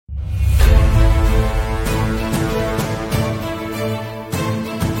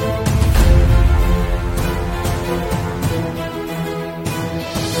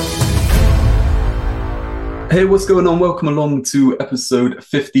Hey, what's going on? Welcome along to episode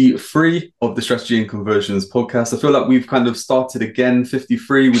 53 of the Strategy and Conversions podcast. I feel like we've kind of started again,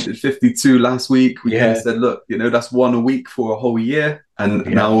 53. We did 52 last week. We kind of Yeah, said, look, that's one a week for a whole year. And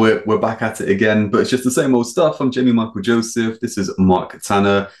yeah. now we're back at it again. But it's just the same old stuff. I'm Jamie Michael Joseph. This is Mark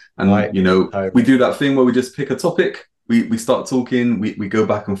Tanner. And, Hi. Hi, we Mark. do that thing where we just pick a topic, we start talking, we go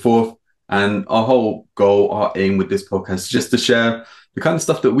back and forth. And our whole goal, our aim with this podcast is just to share the kind of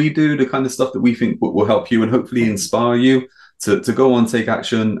stuff that we do, the kind of stuff that we think will help you and hopefully inspire you to go on, take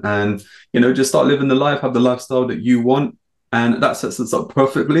action, and just start living the life, have the lifestyle that you want. And that sets us up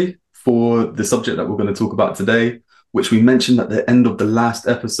perfectly for the subject that we're going to talk about today, which we mentioned at the end of the last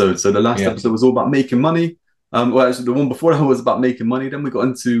episode. So the last Yeah, episode was all about making money. Well, actually, the one before that was about making money. Then we got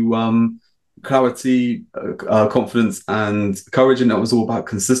into clarity, confidence, and courage, and that was all about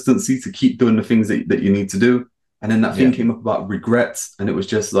consistency to keep doing the things that you need to do. And then that thing yeah, came up about regrets. And it was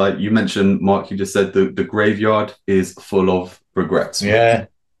just like you mentioned, Mark, you just said the graveyard is full of regrets. yeah.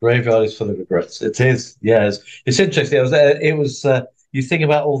 Graveyard is full of regrets. It is. Yeah, it's interesting. You think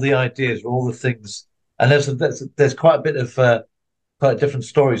about all the ideas, all the things, and there's quite a bit of quite different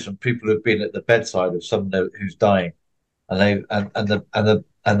stories from people who've been at the bedside of someone who's dying, and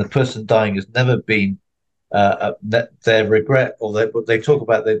the person dying has never been their regret, or what they talk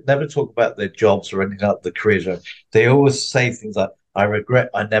about. They never talk about their jobs or anything like the careers. They always say things like, "I regret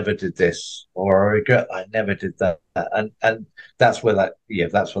I never did this," or "I regret I never did that." And that's where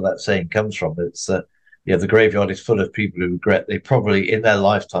that saying comes from. It's the graveyard is full of people who regret they probably in their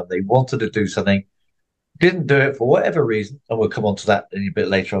lifetime they wanted to do something, didn't do it for whatever reason, and we'll come on to that a bit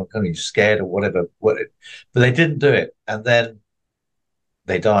later on. Kind of scared or whatever, but they didn't do it, and then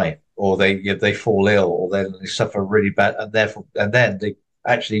they die, or they fall ill, or then they suffer really bad, and then they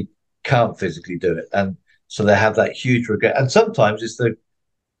actually can't physically do it, and so they have that huge regret. And sometimes it's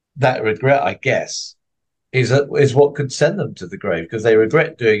that regret, I guess, is what could send them to the grave because they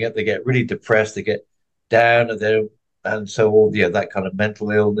regret doing it. They get really depressed, they get down, and so all that kind of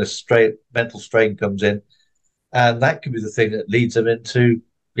mental strain comes in, and that could be the thing that leads them into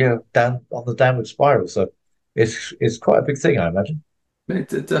down on the downward spiral. So it's quite a big thing, I imagine.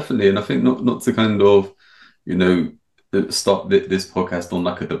 Definitely. And I think not to kind of, you know, start this podcast on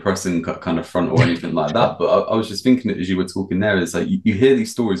like a depressing kind of front or anything like that. But I was just thinking as you were talking there, it's like you hear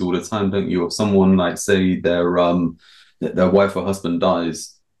these stories all the time, don't you? Of someone like say their wife or husband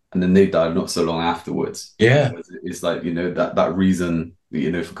dies and then they die not so long afterwards. Yeah, It's like, that reason,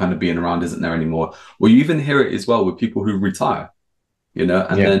 for kind of being around isn't there anymore. Well, you even hear it as well with people who retire, and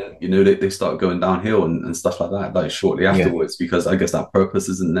yeah, then they start going downhill and stuff like that, like shortly yeah, afterwards, because I guess that purpose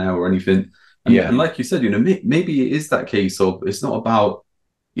isn't there or anything. And yeah, like you said, maybe it is that case of it's not about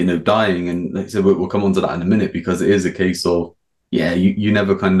dying, and like I said, we'll come on to that in a minute, because it is a case of, yeah, you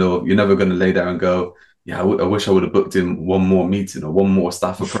never you're never going to lay there and go, yeah, I wish I would have booked in one more meeting or one more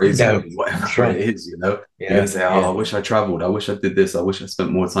staff appraisal, no, or that's whatever it right. is. You're going Yeah, to say, oh, I yeah, wish I traveled, I wish I did this, I wish I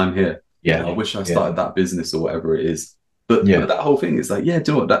spent more time here, yeah, I wish I yeah, started that business or whatever it is. But yeah, that whole thing is like, yeah,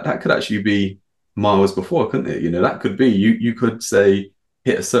 do you know what? That could actually be miles before, couldn't it? That could be you could say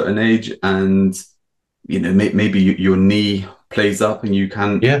hit a certain age, and maybe your knee plays up, and yeah, you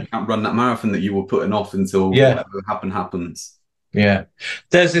can't run that marathon that you were putting off until yeah, whatever happens. yeah.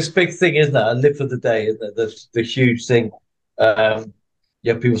 There's this big thing, isn't there? I live for the day, isn't there? The huge thing. Um,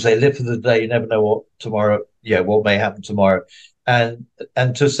 people say live for the day. You never know what may happen tomorrow. And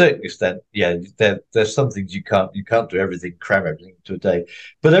to a certain extent, there's some things you can't do everything, cram everything into a day.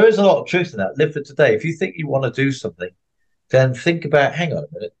 But there is a lot of truth in that. Live for today. If you think you want to do something, then think about, hang on a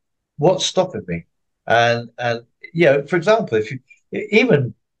minute, what's stopping me? And for example, if you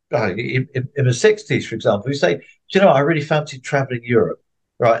even in the 60s, for example, you say, do you know, I really fancied traveling Europe,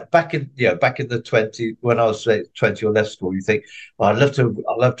 right? Back in the 20 when I was say 20 or less school, you think, well, I'd love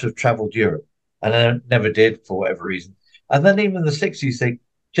to have traveled Europe, and I never did for whatever reason. And then even in the 60s, think,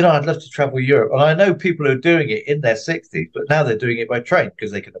 do you know, I'd love to travel Europe. And I know people who are doing it in their 60s, but now they're doing it by train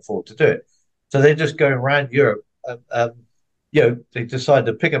because they can afford to do it. So they're just going around Europe. They decide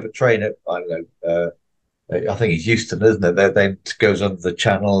to pick up a train at, I don't know, I think it's Houston, isn't it? Then goes under the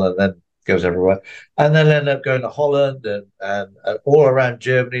channel and then goes everywhere. And then end up going to Holland and all around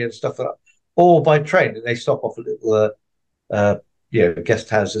Germany and stuff like that, all by train. And they stop off at little, guest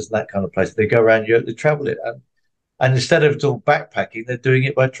houses and that kind of place. They go around Europe, they travel it. And instead of all backpacking, they're doing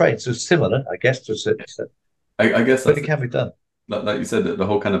it by train. So it's similar, I guess, to a certain extent. I guess But that's it can be done. like you said, that the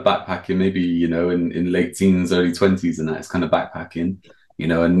whole kind of backpacking, maybe in late teens, early 20s, and that's kind of backpacking.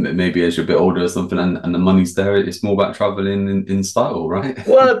 And maybe as you're a bit older or something, and the money's there, it's more about traveling in style, right?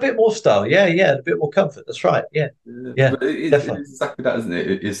 Well, a bit more style. Yeah, yeah. A bit more comfort. That's right. Yeah, Yeah, yeah, but it is definitely. exactly that, isn't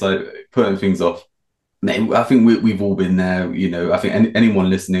it? It's like putting things off. Mate, I think we've all been there. I think anyone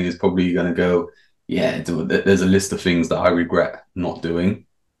listening is probably going to go, yeah, there's a list of things that I regret not doing.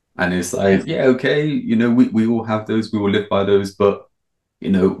 And it's Yeah, like, yeah, okay, we all have those, we all live by those, but,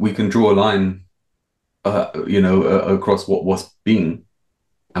 we can draw a line, across what's been,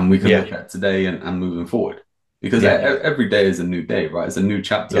 and we can yeah, look at today and moving forward. Because yeah, every day is a new day, right? It's a new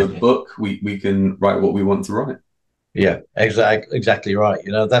chapter yeah, of the book. We can write what we want to write. yeah. Exactly right.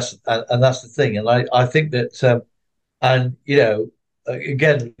 That's and that's the thing. And I think that and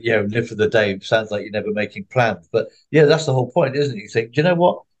again, live for the day sounds like you're never making plans, but yeah, that's the whole point, isn't it? You think, do you know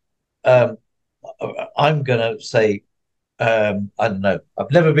what? Um, I'm gonna say, I don't know.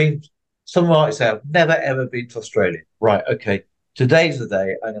 I've never been. Someone might say I've never ever been to Australia. Right? Okay. Today's the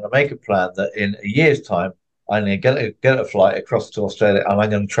day. I'm going to make a plan that in a year's time I'm going to get a flight across to Australia and I'm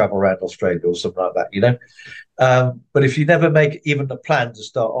going to travel around Australia or something like that. But if you never make even a plan to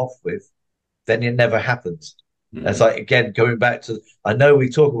start off with, then it never happens. It's Mm. like again going back to. I know we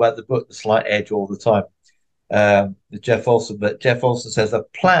talk about the book The Slight Edge all the time, Jeff Olson, but Jeff Olson says a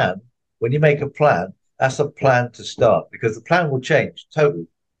plan. When you make a plan, that's a plan to start because the plan will change totally,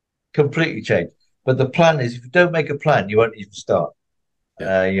 completely change. But the plan is if you don't make a plan, you won't even start.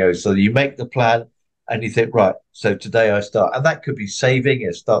 Yeah. So you make the plan and you think, right, so today I start. And that could be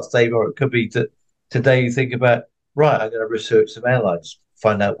saving, start saving, or it could be today you think about, right, I'm going to research some airlines,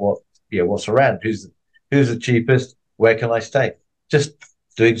 find out what's around, who's the cheapest, where can I stay? Just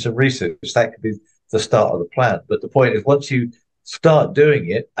doing some research. That could be the start of the plan. But the point is once you start doing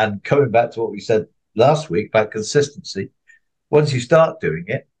it and coming back to what we said last week about consistency, once you start doing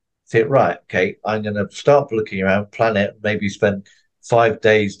it, say, right, okay, I'm going to start looking around, plan it, maybe spend 5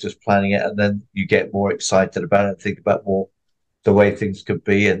 days just planning it, and then you get more excited about it and think about more the way things could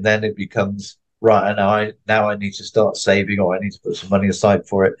be, and then it becomes right. And now I need to start saving, or I need to put some money aside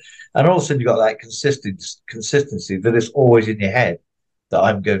for it, and all of a sudden you got that consistency that is always in your head that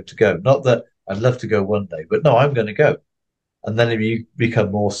I'm going to go. Not that I'd love to go one day, but no, I'm going to go. And then if you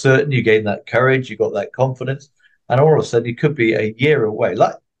become more certain, you gain that courage, you got that confidence, and all of a sudden you could be a year away.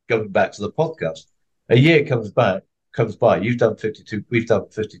 Like going back to the podcast, a year comes by. You've done 52, we've done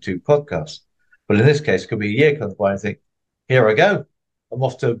 52 podcasts. But in this case, it could be a year comes by and think, here I go. I'm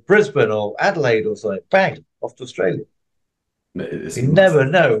off to Brisbane or Adelaide or something. Bang, off to Australia. It's You massive. never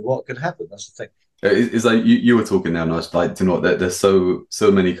know what could happen. That's the thing. It's like you were talking now, and I was like, do you know what? There's so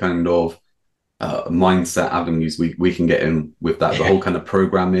many kind of mindset avenues we can get in with that, the Yeah, whole kind of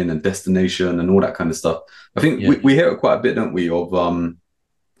programming and destination and all that kind of stuff. I think yeah, we hear it quite a bit, don't we? Of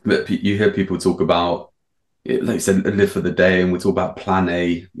that you hear people talk about, like you said, live for the day, and we talk about plan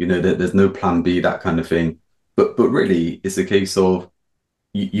A. That there's no plan B, that kind of thing. But really, it's a case of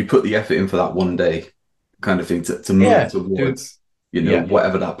you put the effort in for that one day kind of thing to move yeah. Do towards, yeah,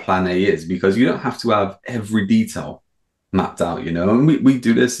 whatever that plan A is, because you don't have to have every detail mapped out, and we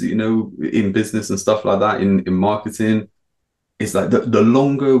do this, in business and stuff like that, in marketing. It's like the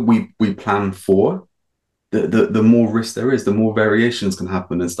longer we plan for, the more risk there is, the more variations can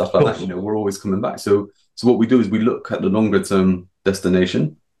happen and stuff of like that. course. We're always coming back. So what we do is we look at the longer term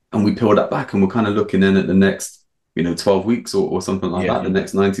destination and we peel that back, and we're kind of looking in at the next, 12 weeks or something like Yeah, that, the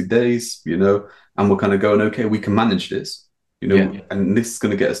next 90 days, and we're kind of going, okay, we can manage this, yeah, and this is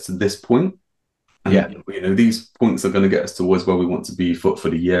going to get us to this point. yeah, And these points are going to get us towards where we want to be for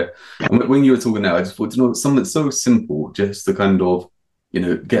the year. And when you were talking now, I just thought, something so simple, just to kind of,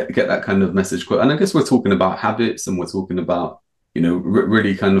 get that kind of message. And I guess we're talking about habits, and we're talking about,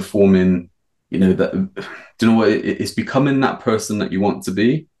 really kind of forming, that. Do you know what? It's becoming that person that you want to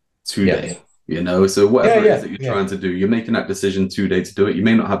be yeah, today. So yeah, whatever it is yeah, that you're yeah, trying to do, you're making that decision today to do it. You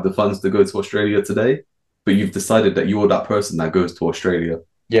may not have the funds to go to Australia today, but you've decided that you're that person that goes to Australia.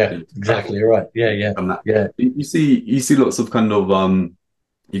 yeah. To Exactly. travel You're right. Yeah, yeah, from that. yeah, You see lots of kind of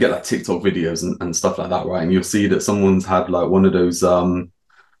you get like TikTok videos and stuff like that, right? And you'll see that someone's had like one of those kind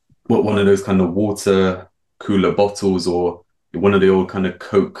of water cooler bottles, or one of the old kind of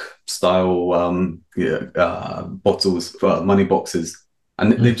Coke style bottles for money boxes,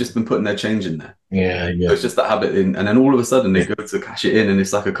 and they've mm, just been putting their change in there. yeah, So yeah, it's just that habit in, and then all of a sudden they yeah, go to cash it in, and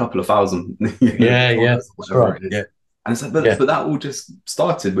it's like a couple of thousand, yeah, yeah. dollars, That's whatever right. it is. Yeah, And it's like, yeah, but that all just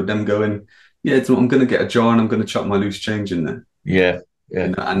started with them going, yeah, so I'm going to get a jar and I'm going to chuck my loose change in there. yeah, yeah.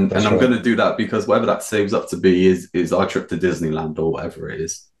 And That's I'm right. going to do that because whatever that saves up to be is our trip to Disneyland or whatever it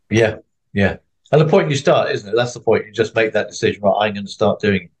is. Yeah, yeah. And the point you start, isn't it? That's the point. You just make that decision. Right, I'm going to start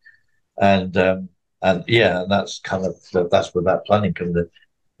doing it, and yeah, and that's kind of that's where that planning comes in.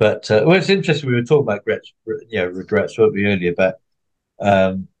 But well, it's interesting. We were talking about regrets, weren't we, earlier? But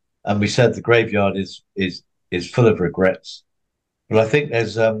and we said the graveyard is full of regrets. But I think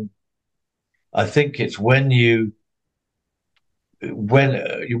there's I think it's when we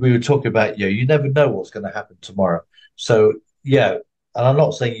were talking about, you never know what's going to happen tomorrow. So yeah, and I'm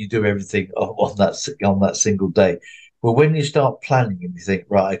not saying you do everything on that single day, but when you start planning and you think,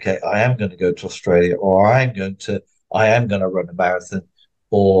 right, okay, I am going to go to Australia, or I am going to run a marathon,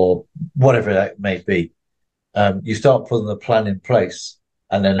 or whatever that may be, you start putting the plan in place,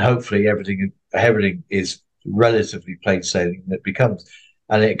 and then hopefully everything is relatively plain sailing.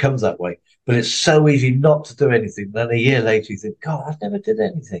 And it comes that way. But it's so easy not to do anything. Then a year later, you think, God, I never did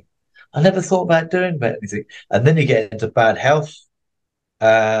anything. I never thought about doing anything. And then you get into bad health,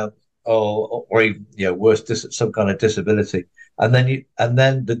 uh, or even worse, some kind of disability, and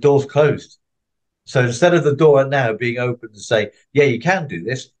then the door's closed. So instead of the door now being open to say, yeah, you can do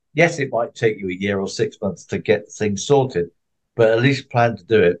this. Yes, it might take you a year or 6 months to get things sorted, but at least plan to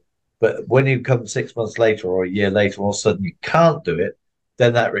do it. But when you come 6 months later or a year later, all of a sudden you can't do it,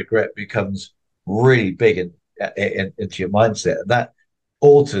 then that regret becomes really big into your mindset. And that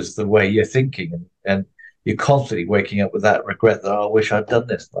alters the way you're thinking. And you're constantly waking up with that regret that, oh, I wish I'd done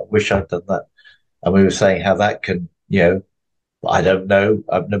this. I wish I'd done that. And we were saying how that can, I don't know.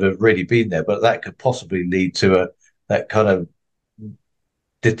 I've never really been there, but that could possibly lead to that kind of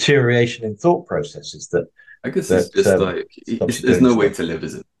deterioration in thought processes. I guess it's just there's no way to live,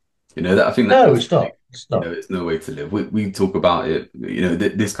 is it? That I think that no, it's not. It's not. It's no way to live. We talk about it.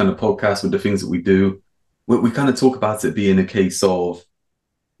 This kind of podcast with the things that we do, we kind of talk about it being a case of,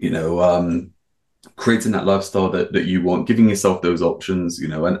 creating that lifestyle that you want, giving yourself those options,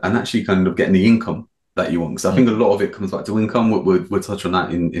 and actually kind of getting the income that you want. Because I think a lot of it comes back to income. We'll touch on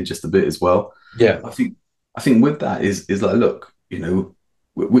that in just a bit as well. Yeah, I think with that is like, look,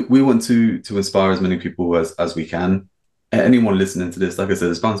 we want to inspire as many people as we can. Anyone listening to this, like I said,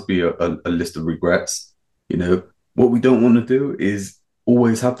 there's bound to be a list of regrets. What we don't want to do is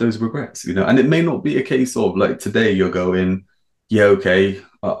always have those regrets. And it may not be a case of like today you're going, yeah, okay,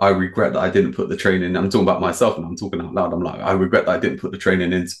 I regret that I didn't put the training. I'm talking about myself and I'm talking out loud. I'm like, I regret that I didn't put the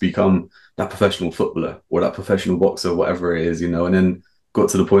training in to become that professional footballer or that professional boxer, whatever it is, and then got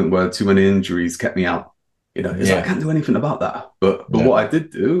to the point where too many injuries kept me out. It's like, I can't do anything about that. But what I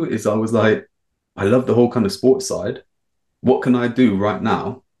did do is I was like, I love the whole kind of sports side. What can I do right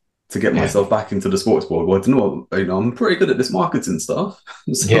now to get myself back into the sports world? Well, I don't know, I'm pretty good at this marketing stuff.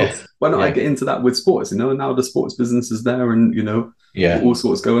 So why don't I get into that with sports? Now the sports business is there and, all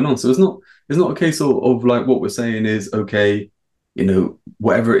sorts going on. So it's not a case of like what we're saying is, okay,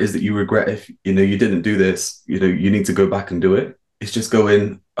 whatever it is that you regret, if, you didn't do this, you need to go back and do it. It's just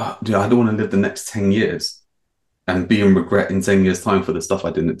going, I don't want to live the next 10 years and be in regret in 10 years' time for the stuff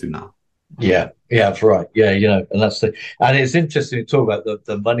I didn't do now. Yeah, that's right. Yeah, and and it's interesting to talk about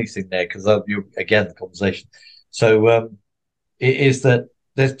the money thing there because again the conversation. So it is that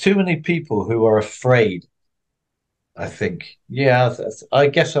there's too many people who are afraid. I think, I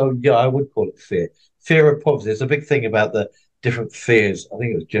guess I would call it fear of poverty. There's a big thing about the different fears. I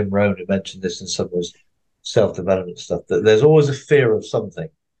think it was Jim Rohn who mentioned this in some of his self-development stuff. That there's always a fear of something,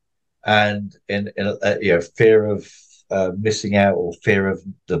 and fear of missing out or fear of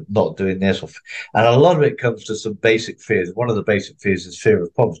not doing this, and a lot of it comes to some basic fears. One of the basic fears is fear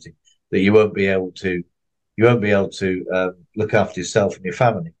of poverty, that you won't be able to look after yourself and your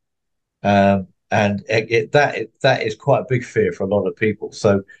family, and that is quite a big fear for a lot of people.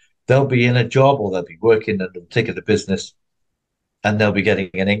 So they'll be in a job or they'll be working in a particular business, and they'll be getting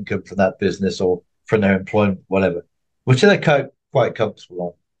an income from that business or from their employment, whatever, which they're quite comfortable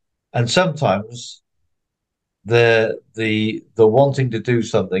on, and sometimes the wanting to do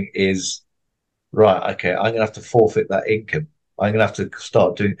something is right. Okay, I'm gonna have to forfeit that income. I'm gonna have to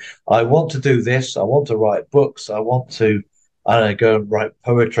start doing. I want to do this. I want to write books. I want to, I don't know, go and write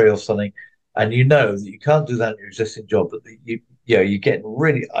poetry or something. And that you can't do that in your existing job. But you're getting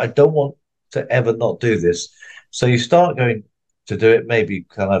really. I don't want to ever not do this. So you start going to do it. Maybe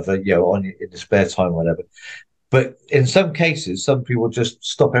kind of in the spare time, whatever. But in some cases, some people just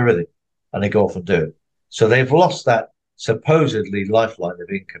stop everything and they go off and do it. So they've lost that supposedly lifeline of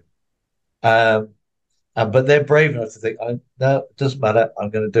income, but they're brave enough to think, "No, it doesn't matter.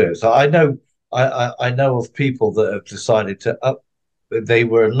 I'm going to do it." So I know of people that have decided to up. They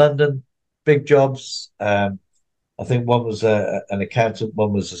were in London, big jobs. I think one was an accountant,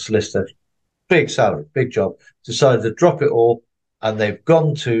 one was a solicitor, big salary, big job. Decided to drop it all, and they've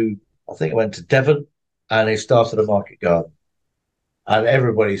gone to. I think it went to Devon, and they started a market garden, and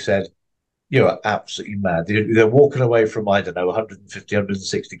everybody said, "You're absolutely mad." They're walking away from, I don't know, 150,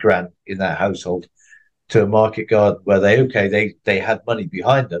 160 grand in that household to a market garden where they had money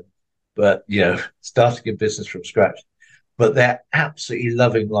behind them, but, starting a business from scratch. but they're absolutely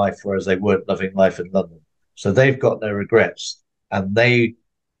loving life, whereas they weren't loving life in London. So they've got no regrets, and they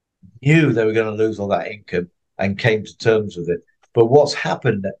knew they were going to lose all that income and came to terms with it. But what's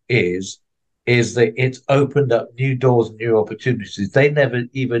happened is that it's opened up new doors and new opportunities they never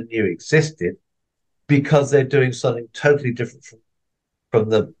even knew existed, because they're doing something totally different from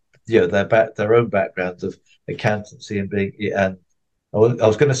the their own backgrounds of accountancy and being, and I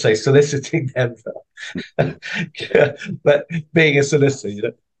was going to say soliciting them, but being a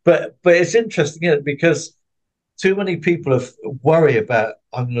solicitor, But it's interesting, because too many people worry about,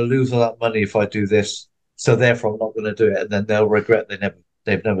 I'm going to lose all that money if I do this, so therefore I'm not going to do it, and then they'll regret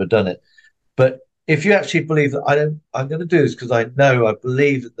they've never done it. But if you actually believe that I'm going to do this because I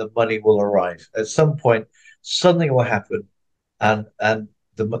believe that the money will arrive at some point, something will happen, and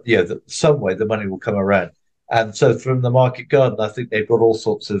some way the money will come around. And so from the Market Garden, I think they've got all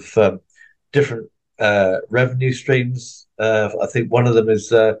sorts of different revenue streams. I think one of them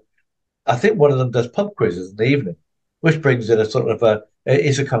does pub quizzes in the evening, which brings in a sort of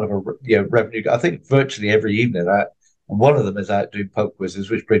it's a kind of a revenue. I think virtually every evening one of them is out doing pub quizzes,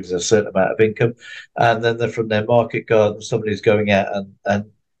 which brings a certain amount of income. And then from their Market Garden, somebody's going out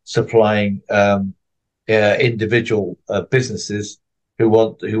and supplying individual businesses who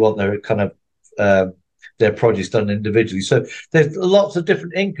want their kind of their produce done individually. So there's lots of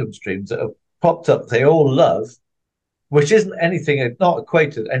different income streams that have popped up. They all love, which isn't anything, not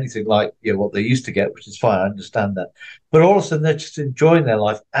equated to anything like what they used to get, which is fine. I understand that, but all of a sudden they're just enjoying their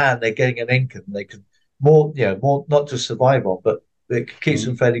life and they're getting an income. They can more not just survive on, but it keeps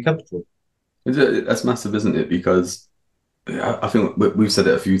them fairly comfortable. That's massive, isn't it? Because I think we've said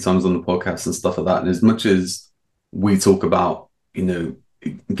it a few times on the podcast and stuff like that. And as much as we talk about,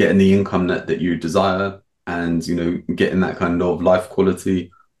 getting the income that you desire and, getting that kind of life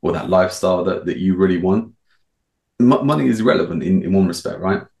quality or that lifestyle that you really want, money is irrelevant in one respect,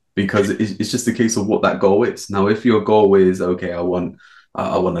 right? Because it's just a case of what that goal is. Now, if your goal is, okay, I want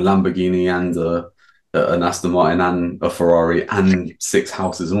a Lamborghini and an Aston Martin and a Ferrari and 6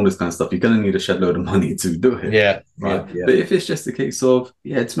 houses and all this kind of stuff, you're going to need a shed load of money to do it. Yeah. Right. Yeah. But if it's just a case of, do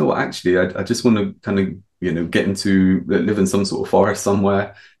you know what, actually, I just want to kind of, get into, live in some sort of forest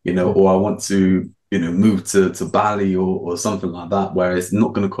somewhere, or I want to, move to Bali or something like that, where it's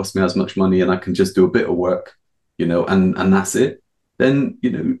not going to cost me as much money and I can just do a bit of work, and that's it, then,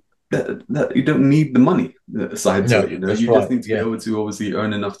 that you don't need the money side to it. You just need to be able to obviously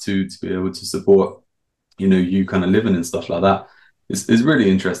earn enough to be able to support you kind of living and stuff like that. Is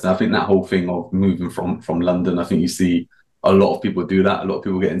really interesting. I think that whole thing of moving from London, I think you see a lot of people do that. A lot of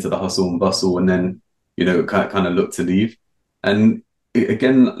people get into the hustle and bustle and then, kind of look to leave. And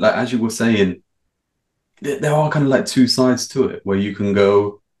again, like as you were saying, there are kind of like two sides to it where you can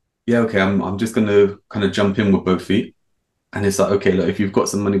go, okay, I'm just going to kind of jump in with both feet. And it's like, okay, look, if you've got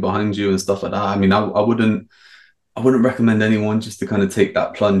some money behind you and stuff like that, I mean, I wouldn't recommend anyone just to kind of take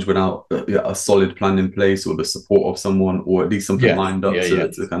that plunge without a solid plan in place or the support of someone, or at least something lined up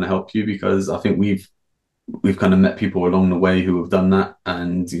to kind of help you. Because I think we've kind of met people along the way who have done that,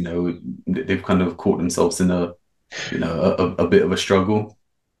 and they've kind of caught themselves in a bit of a struggle.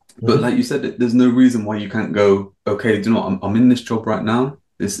 But like you said, there's no reason why you can't go, okay, do you know what, I'm in this job right now.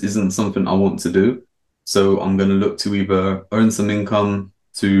 This isn't something I want to do, so I'm going to look to either earn some income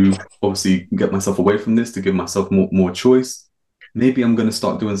to obviously get myself away from this, to give myself more choice. Maybe I'm going to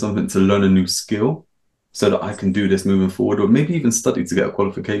start doing something to learn a new skill so that I can do this moving forward, or maybe even study to get a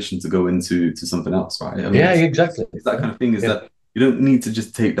qualification to go into something else, right? I mean, exactly. It's that kind of thing, that you don't need to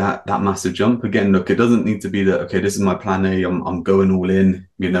just take that massive jump. Again, look, it doesn't need to be that, okay, this is my plan A, I'm going all in,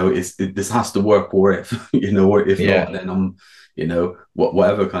 this has to work, or if, or if not, then I'm,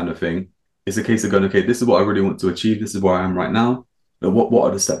 whatever kind of thing. It's a case of going, okay, this is what I really want to achieve. This is where I am right now. What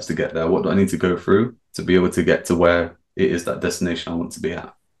are the steps to get there? What do I need to go through to be able to get to where it is that destination I want to be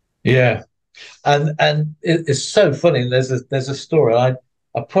at? Yeah, and it's so funny. There's a story. I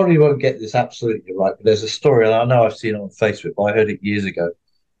probably won't get this absolutely right, but there's a story, and I know I've seen it on Facebook, but I heard it years ago,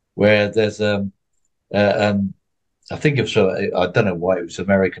 where there's I think I don't know why it was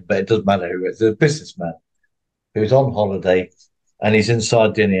American, but it doesn't matter who it is. There's a businessman who's on holiday, and he's in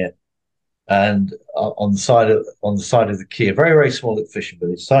Sardinia. And on the side of the quay, a very, very small little fishing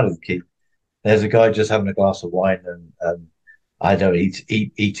village, side of the quay, there's a guy just having a glass of wine and I don't know,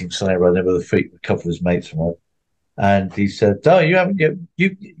 eating something rather with a couple of his mates from home. And he said, "Oh, you haven't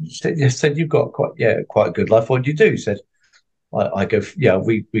you said you've got quite a good life. What do you do?" He said, "I go,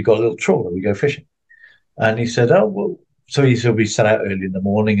 we got a little trawler, we go fishing." And he said, "Oh, well," we set out early in the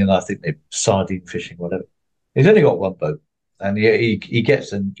morning, and I think they're sardine fishing, whatever. He's only got one boat. and he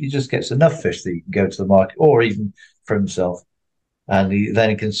just gets enough fish that he can go to the market or even for himself. And then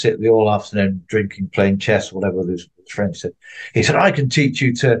he can sit the all afternoon drinking, playing chess, whatever his friend said. He said, I can teach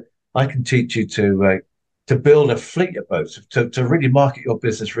you to build a fleet of boats, to really market your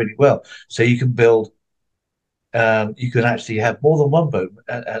business really well. So you can build, you can actually have more than one boat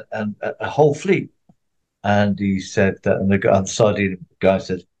and a whole fleet. And he said that, and the sardine guy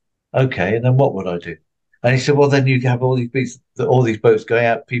said, okay, and then what would I do? And he said, well, then you have all these boats going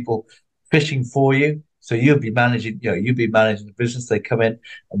out, people fishing for you. So you'd be managing the business. They come in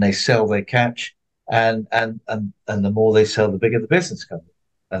and they sell their catch, and the more they sell, the bigger the business comes.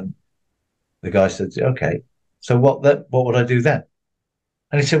 And the guy said, okay, so what would I do then?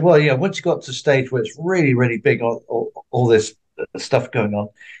 And he said, well, once you got to a stage where it's really, really big, all this stuff going on,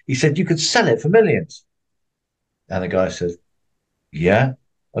 he said, you could sell it for millions. And the guy said, yeah,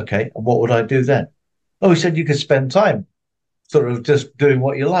 okay. And what would I do then? Oh, he said, you could spend time sort of just doing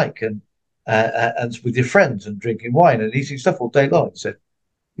what you like and with your friends and drinking wine and eating stuff all day long. He said,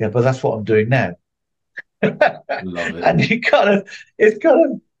 yeah, but that's what I'm doing now. Love it. And it's kind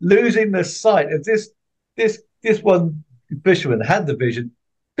of losing the sight of this one fisherman had the vision,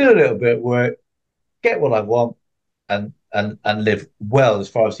 do a little bit of work, get what I want, and live well as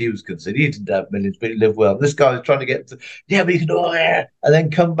far as he was concerned. He didn't have millions, but he lived well. This guy was trying to get to, yeah, but he can, and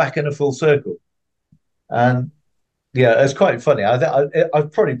then come back in a full circle. And yeah, it's quite funny.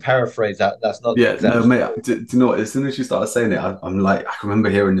 I've probably paraphrased that. That's not. Yeah, no, mate. Do you know what? As soon as you started saying it, I'm like, I can remember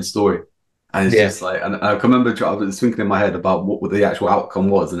hearing the story, and it's just like, and I can remember I was thinking in my head about what the actual outcome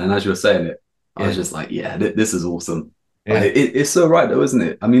was, and then as you were saying it, I was just like, yeah, this is awesome. Yeah. Like, it's so right, though, isn't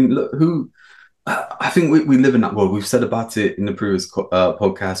it? I mean, look, I think we live in that world. We've said about it in the previous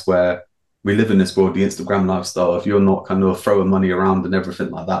podcast where we live in this world, the Instagram lifestyle. If you're not kind of throwing money around and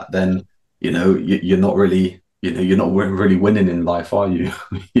everything like that, then you're not really. You're not really winning in life, are you?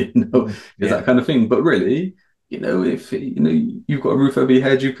 It's that kind of thing. But really, if you've got a roof over your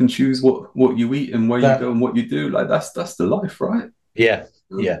head, you can choose what you eat and where you go and what you do. Like that's the life, right? Yeah.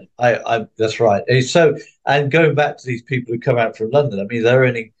 I that's right. So, and going back to these people who come out from London, I mean, they're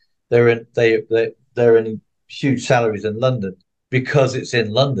earning huge salaries in London because it's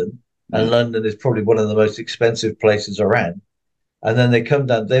in London, and London is probably one of the most expensive places around. And then they come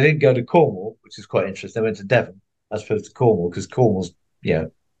down. They didn't go to Cornwall, which is quite interesting. They went to Devon as opposed to Cornwall because Cornwall's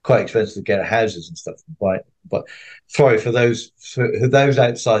quite expensive to get houses and stuff. Right, but sorry for those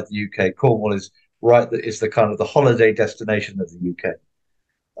outside the UK. Cornwall is right. It's the kind of the holiday destination of the UK.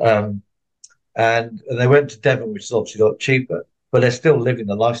 And they went to Devon, which is obviously a lot cheaper, but they're still living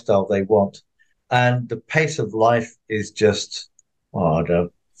the lifestyle they want. And the pace of life is just, I don't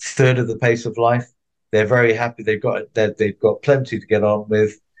know, third of the pace of life. They're very happy. They've got plenty to get on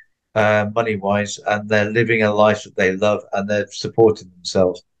with, money wise, and they're living a life that they love, and they're supporting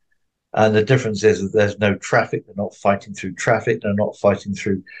themselves. And the difference is that there's no traffic. They're not fighting through traffic. They're not fighting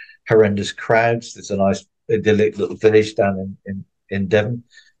through horrendous crowds. There's a nice idyllic little village down in Devon.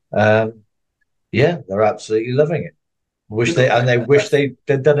 They're absolutely loving it. They wish they'd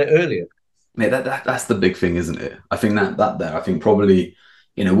done it earlier. Mate, that's the big thing, isn't it? I think I think probably,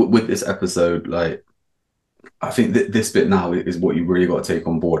 with this episode, like, I think that this bit now is what you really got to take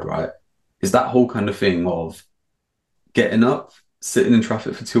on board, right? Is that whole kind of thing of getting up, sitting in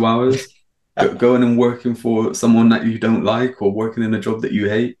traffic for 2 hours, going and working for someone that you don't like or working in a job that you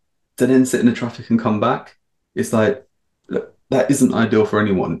hate, to then sit in the traffic and come back. It's like, look, that isn't ideal for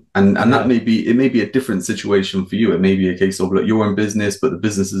anyone. And that may be a different situation for you. It may be a case of, look, you're in business, but the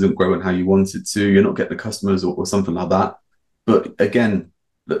business isn't growing how you want it to. You're not getting the customers or something like that. But again,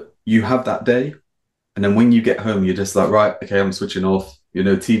 look, you have that day. And then when you get home, you're just like, right, okay, I'm switching off,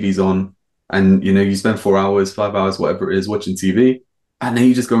 TV's on, and, you spend 4 hours, 5 hours, whatever it is, watching TV. And then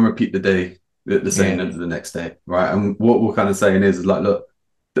you just go and repeat the day the same the next day, right? And what we're kind of saying is like, look,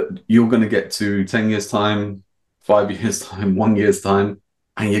 you're going to get to 10 years time, 5 years time, 1 year's time,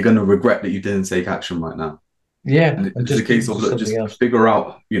 and you're going to regret that you didn't take action right now. Yeah. And it's a case of, look, just figure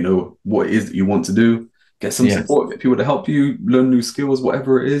out, what it is that you want to do, get some support, get people to help you, learn new skills,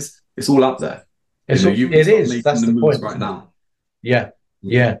 whatever it is. It's all out there. It is. That's the point right now. Yeah.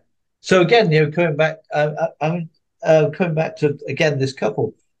 So again, coming back, coming back to again this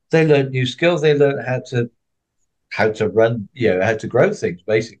couple, they learned new skills. They learned how to run, how to grow things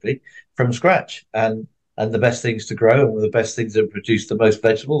basically from scratch, and the best things to grow, and the best things that produce the most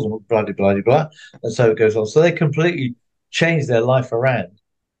vegetables, and blah blah blah blah, and so it goes on. So they completely changed their life around,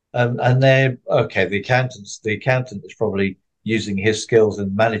 and they're okay. The accountant is probably using his skills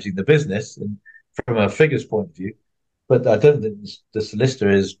in managing the business and from a figures point of view, but I don't think the solicitor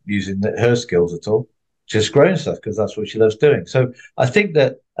is using her skills at all. just growing stuff because that's what she loves doing. So I think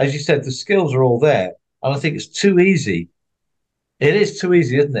that, as you said, the skills are all there, and I think it's too easy. It is too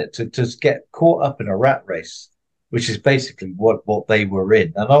easy, isn't it, to just get caught up in a rat race, which is basically what they were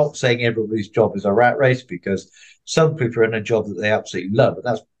in. And I'm not saying everybody's job is a rat race, because some people are in a job that they absolutely love, and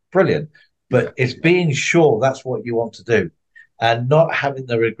that's brilliant. But it's being sure that's what you want to do, and not having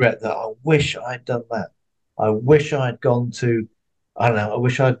the regret that I wish I'd done that. I wish I'd gone to, I don't know. I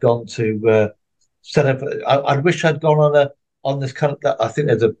wish I'd gone to set up. I wish I'd gone on this kind of. I think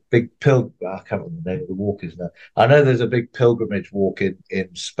there's a big I can't remember the name of the walk is now. I know there's a big pilgrimage walk in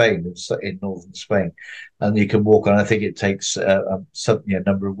Spain, in northern Spain, and you can walk on. I think it takes something a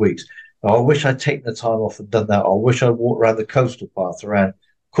number of weeks. I wish I'd taken the time off and done that. I wish I'd walked around the coastal path around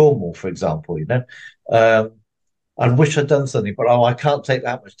Cornwall, for example. I wish I'd done something, but I can't take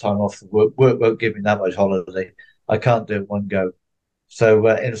that much time off. Work won't give me that much holiday. I can't do it one go. So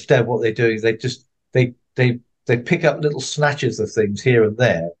instead, what they do is they pick up little snatches of things here and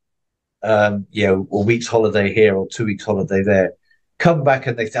there. A week's holiday here or 2 weeks holiday there. Come back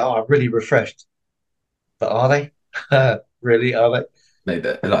and they say, "Oh, I'm really refreshed." But are they? Really? Are they?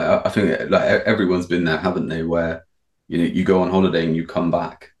 I think like everyone's been there, haven't they? Where you go on holiday and you come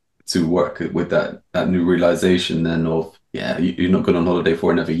back to work with that new realization then of you're not going on holiday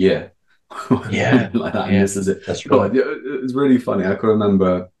for another year. Like that. And this is it. That's right. It's really funny. I can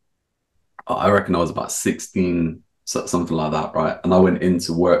remember. I reckon I was about 16, something like that, right? And I went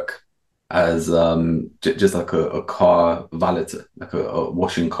into work as just like a car valeter, like a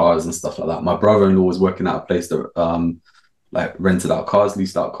washing cars and stuff like that. My brother-in-law was working at a place that like rented out cars,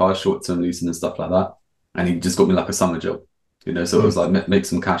 leased out cars, short-term leasing and stuff like that. And he just got me like a summer job, so it was like make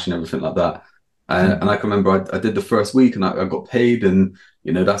some cash and everything like that. And I can remember I did the first week and I got paid, and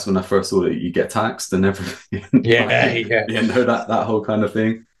that's when I first saw that you get taxed and everything. That whole kind of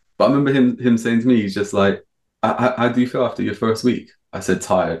thing. But I remember him saying to me, he's just like, how do you feel after your first week? I said,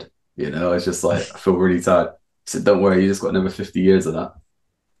 tired. I was just like, I feel really tired. He said, don't worry, you just got another 50 years of that.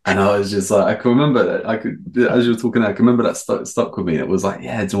 And I was just like, I can remember that. As you were talking, I can remember that stuck with me. It was like, do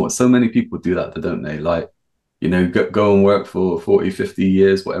you know what? So many people do that, don't they? Like, go and work for 40, 50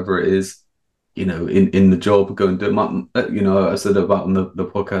 years, whatever it is, in the job, go and do it. I said about on the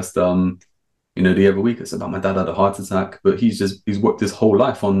podcast, the other week, it's about my dad had a heart attack, but he's worked his whole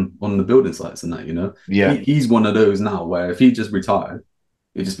life on the building sites and that, He's one of those now where if he just retired,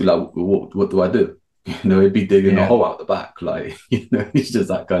 he'd just be like, what do I do? He'd be digging a hole out the back, like, he's just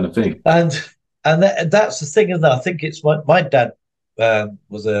that kind of thing. And that's the thing, isn't it? I think it's my dad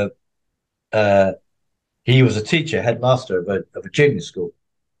was he was a teacher, headmaster of a junior school,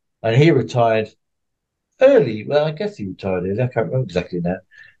 and he retired early. Well, I guess he retired early. I can't remember exactly now,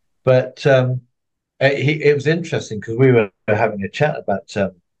 but it was interesting because we were having a chat about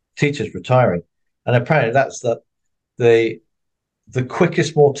teachers retiring, and apparently that's the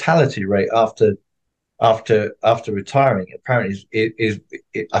quickest mortality rate after retiring. Apparently, is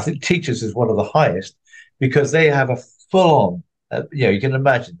I think teachers is one of the highest because they have a full on. You can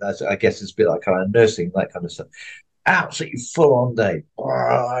imagine that. I guess it's a bit like kind of nursing, that kind of stuff. Absolutely full on day.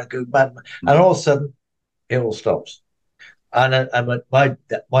 I go mad, and all of a sudden, it all stops. And my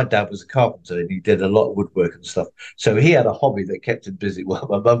dad was a carpenter, and he did a lot of woodwork and stuff. So he had a hobby that kept him busy. Well,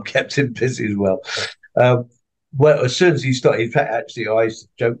 my mum kept him busy as well. Well, as soon as he started, in fact, actually, I used to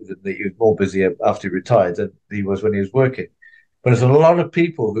joke with him that he was more busy after he retired than he was when he was working. But there's a lot of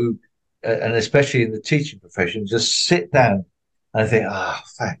people who, and especially in the teaching profession, just sit down and think,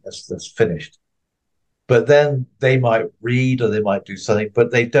 that's finished. But then they might read or they might do something,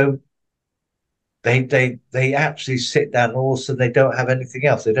 but they don't. They actually sit down, and also they don't have anything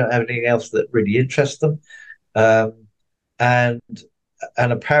else. They don't have anything else that really interests them, and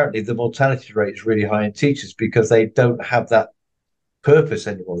apparently the mortality rate is really high in teachers because they don't have that purpose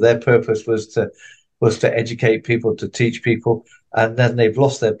anymore. Their purpose was to educate people, to teach people, and then they've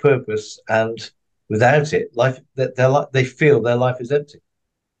lost their purpose, and without it, they feel their life is empty.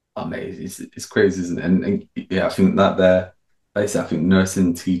 I mean, it's crazy, isn't it? And I think that I think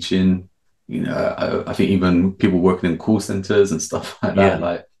nursing, teaching. I think even people working in call centers and stuff like that,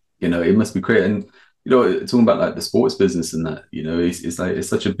 like, it must be great. And, talking about like the sports business and that, it's like, it's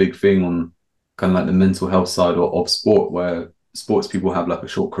such a big thing on kind of like the mental health side of sport, where sports people have like a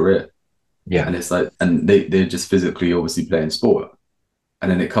short career. Yeah. And it's like, and they're just physically obviously playing sport.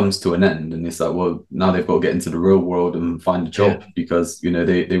 And then it comes to an end and it's like, well, now they've got to get into the real world and find a job because,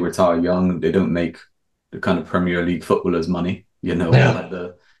 they retire young. They don't make the kind of Premier League footballers money, like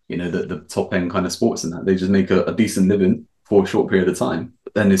the top end kind of sports and that. They just make a decent living for a short period of time.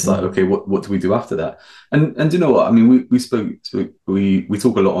 But then it's like, okay, what do we do after that? And do you know what? I mean, we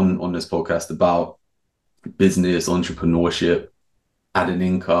talk a lot on this podcast about business, entrepreneurship, adding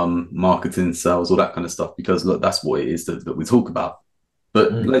income, marketing, sales, all that kind of stuff, because look, that's what it is that we talk about.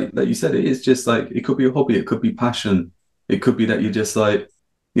 But Mm. like you said, it is just like, it could be a hobby, it could be passion, it could be that you're just like,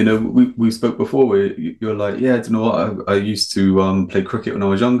 we spoke before where you're like, yeah, do you know what? I used to play cricket when I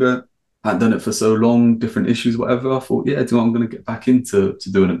was younger. I hadn't done it for so long, different issues, whatever. I thought, yeah, do you know what? I'm going to get back into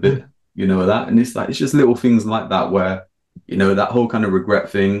doing a bit, Mm. of that. And it's like, it's just little things like that where, that whole kind of regret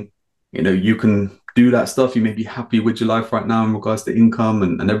thing, you can do that stuff. You may be happy with your life right now in regards to income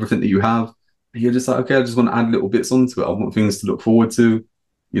and everything that you have. And you're just like, okay, I just want to add little bits onto it. I want things to look forward to.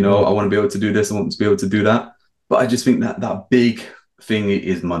 I Mm. want to be able to do this. I want to be able to do that. But I just think that that big thing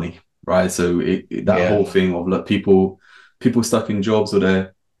is money, right? So that Yeah. whole thing of like people stuck in jobs,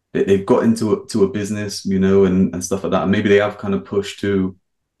 or they've got into a business, and stuff like that. And maybe they have kind of pushed to,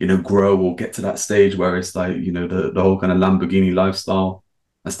 grow or get to that stage where it's like, the whole kind of Lamborghini lifestyle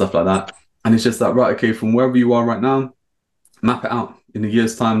and stuff like that. And it's just like, right, okay, from wherever you are right now, map it out in a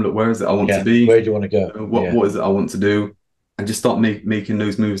year's time. Look, where is it I want to Yeah. be? Where do you want to go? What Yeah. what is it I want to do? And just start making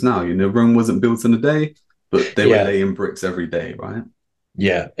those moves now. Rome wasn't built in a day, but they were Yeah. laying bricks every day, right?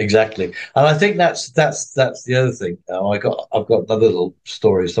 Yeah, exactly. And I think that's the other thing. I've got another little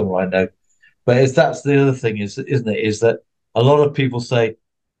story somewhere I know, but it's that's the other thing is isn't it? Is that a lot of people say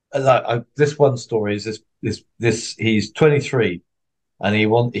like this one story is this he's 23 and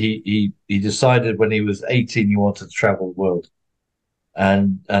he decided when he was 18 he wanted to travel the world,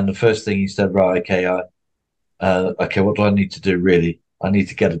 and the first thing he said, right, okay, okay, what do I need to do really? I need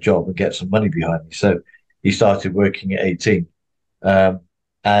to get a job and get some money behind me. So he started working at 18. Um,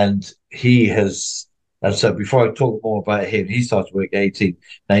 and he has, and so before I talk more about him, he started work at 18.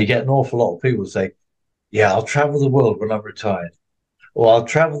 Now you get an awful lot of people say, yeah, I'll travel the world when I'm retired, or I'll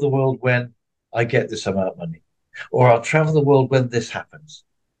travel the world when I get this amount of money, or I'll travel the world when this happens.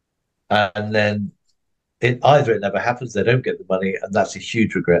 And then it never happens, they don't get the money, and that's a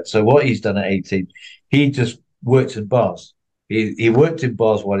huge regret. So what he's done at 18, he just worked in bars. He worked in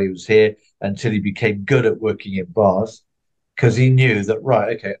bars while he was here until he became good at working in bars because he knew that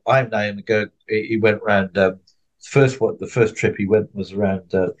right, okay, I'm now going to go. He went around. The first trip he went was around,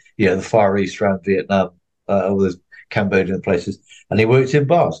 the Far East, around Vietnam, all those Cambodian places, and he worked in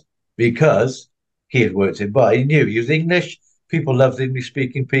bars because he had worked in bars. He knew he was English. People loved English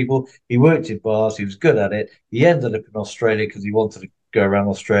speaking people. He worked in bars. He was good at it. He ended up in Australia because he wanted to go around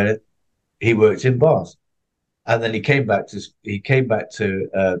Australia. He worked in bars, and then he came back to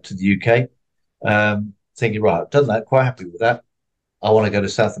the UK, thinking, right, I've done that, quite happy with that. I want to go to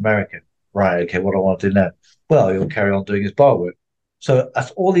South America. Right, okay, what do I want to do now? Well, he'll carry on doing his bar work. So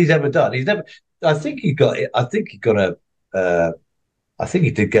that's all he's ever done. He's never. I think he got. I think he got a. I think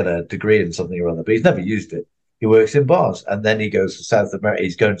he did get a degree in something or other, but he's never used it. He works in bars, and then he goes to South America.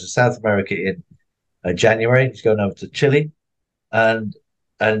 He's going to South America in January. He's going over to Chile, and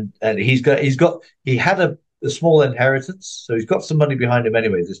he had a small inheritance, so he's got some money behind him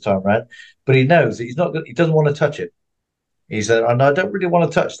anyway this time around. But he knows that he doesn't want to touch it. He said, and I don't really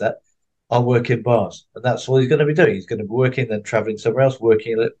want to touch that. I'll work in bars, and that's all he's going to be doing. He's going to be working, then traveling somewhere else,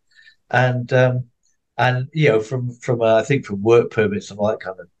 working it, and from I think from work permits and all that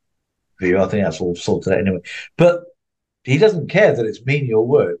kind of view, I think that's all sorted out anyway. But he doesn't care that it's menial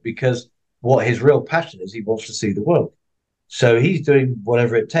work because what his real passion is, he wants to see the world. So he's doing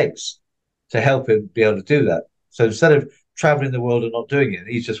whatever it takes to help him be able to do that. So instead of traveling the world and not doing it,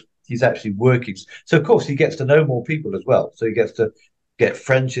 he's actually working. So of course he gets to know more people as well. So he gets to get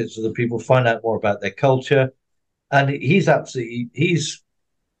friendships with the people, find out more about their culture, and he loves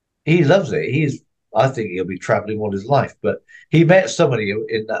it. I think he'll be traveling all his life. But he met somebody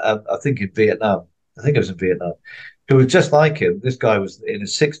in I think in Vietnam. I think it was in Vietnam, who was just like him. This guy was in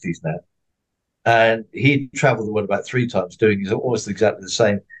his 60s now, and he traveled the world about 3 times, doing almost exactly the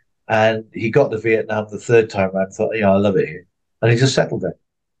same. And he got to Vietnam the third time around and thought, yeah, I love it here. And he just settled there.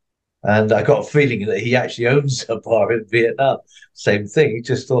 And I got a feeling that he actually owns a bar in Vietnam. Same thing. He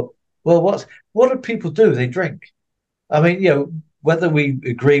just thought, well, what do people do? They drink. I mean, whether we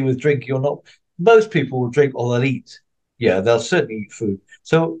agree with drinking or not, most people will drink or they'll eat. Yeah, they'll certainly eat food.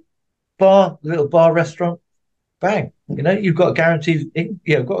 So little bar restaurant, bang. You've got a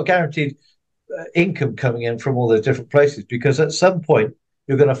guaranteed income coming in from all those different places because at some point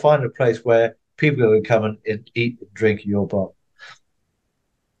you're going to find a place where people are going to come and eat and drink in your bar.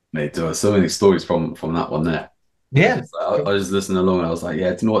 Mate, there are so many stories from that one there. Yeah, I was just listening along and I was like,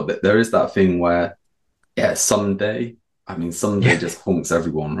 yeah, do you know what? There is that thing where, yeah, someday, I mean, someday yeah, just haunts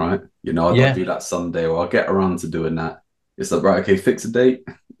everyone, right? I'll yeah, do that someday, or I'll get around to doing that. It's like, right, okay, fix a date.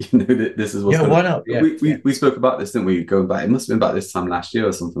 This is what's yeah. going Why to. not? Yeah, We yeah, we spoke about this, didn't we? Going back, it must have been about this time last year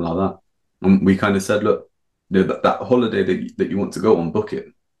or something like that. And we kind of said, look, that holiday that you want to go on, book it.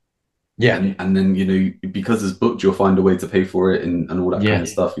 Yeah. And then, because it's booked, you'll find a way to pay for it and all that kind Yeah. of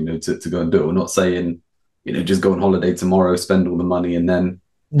stuff, to go and do it. We're not saying, just go on holiday tomorrow, spend all the money and then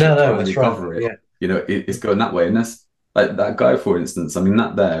No, try and that's recover right. it. It's going that way. And that's like that guy, for instance. I mean,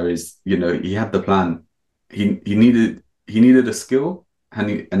 that there is, he had the plan. He needed a skill and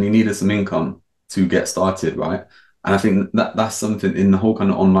he needed some income to get started, right? And I think that's something in the whole kind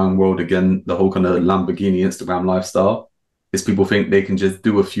of online world, again, the whole kind of Lamborghini Instagram lifestyle, is people think they can just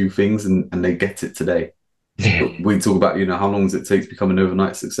do a few things and they get it today. Yeah. But we talk about, how long does it take to become an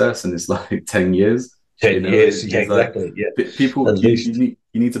overnight success? And it's like 10 years. 10 years. Yeah, exactly. Like, yeah. People, At least. you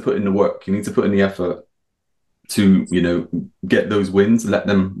need to put in the work. You need to put in the effort to, get those wins, let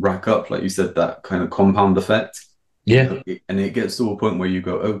them rack up. Like you said, that kind of compound effect. Yeah. And it gets to a point where you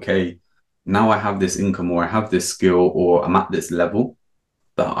go, okay, now I have this income or I have this skill or I'm at this level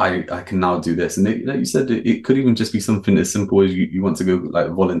that I can now do this. And like you said, it could even just be something as simple as you want to go like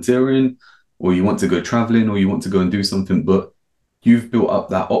volunteering, or you want to go traveling, or you want to go and do something, but you've built up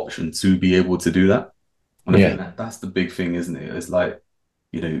that option to be able to do that. And I think that's the big thing, isn't it? It's like,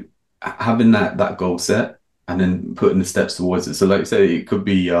 having that goal set and then putting the steps towards it. So like you say, it could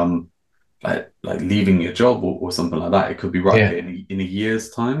be like leaving your job or something like that. It could be right in a year's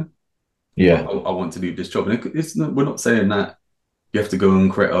time. Yeah. I want to do this job. And we're not saying that you have to go and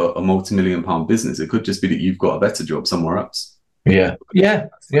create a multi-million-pound business. It could just be that you've got a better job somewhere else. Yeah.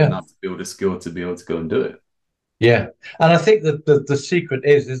 Enough to build a skill to be able to go and do it. Yeah. And I think that the secret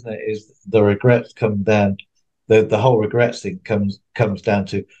is, isn't it, is the regrets come down. The whole regrets thing comes down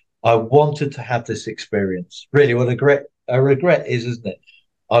to, I wanted to have this experience. Really, what a regret is, isn't it?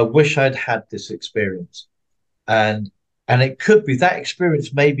 I wish I'd had this experience. And it could be that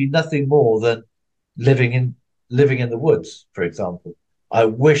experience may be nothing more than living in the woods, for example. I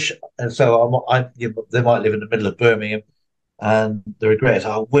wish, and so they might live in the middle of Birmingham, and the regret is,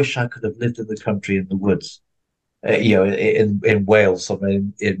 I wish I could have lived in the country in the woods, in Wales, somewhere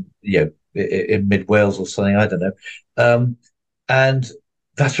in mid Wales or something. I don't know, and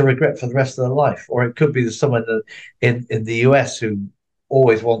that's a regret for the rest of their life. Or it could be that someone in the US who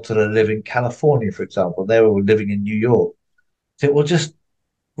always wanted to live in California, for example. They were living in New York. So, well, just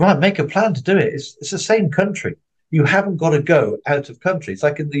right, make a plan to do it. It's the same country. You haven't got to go out of country. It's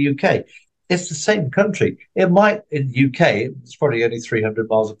like in the UK. It's the same country. It might, in the UK, it's probably only 300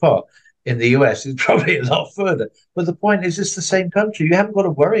 miles apart. In the US, it's probably a lot further. But the point is, it's the same country. You haven't got to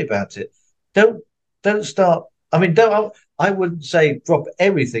worry about it. Don't start. I mean, I wouldn't say drop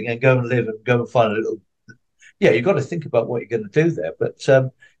everything and go and live and go and find a little. Yeah, you've got to think about what you're going to do there.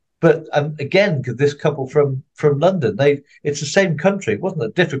 But again, this couple from London, it's the same country. It wasn't a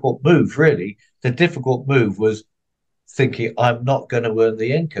difficult move, really. The difficult move was thinking, I'm not going to earn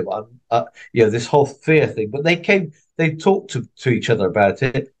the income. This whole fear thing. But they talked to each other about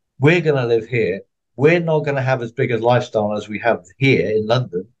it. We're going to live here. We're not going to have as big a lifestyle as we have here in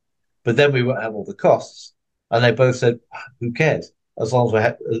London, but then we won't have all the costs. And they both said, who cares? As long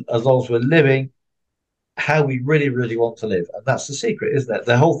as we're living how we really, really want to live. And that's the secret, isn't it?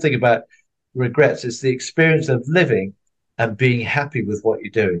 The whole thing about regrets is the experience of living and being happy with what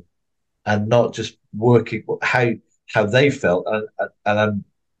you're doing and not just working how they felt and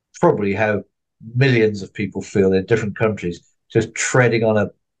probably how millions of people feel in different countries, just treading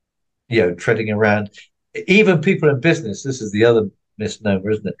around. Even people in business, this is the other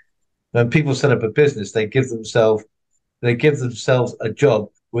misnomer, isn't it? When people set up a business, they give themselves a job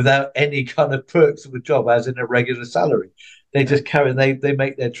without any kind of perks of a job, as in a regular salary. They just they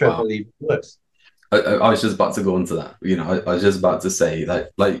make their treadmill even worse. I was just about to go into that. I was just about to say,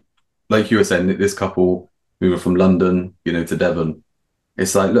 like you were saying, this couple moving from London, to Devon.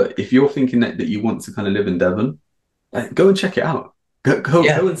 It's like, look, if you're thinking that you want to kind of live in Devon, go and check it out.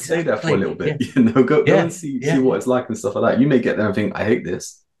 Go and stay there for a little bit. Yeah. Go and see what it's like and stuff like that. You may get there and think, I hate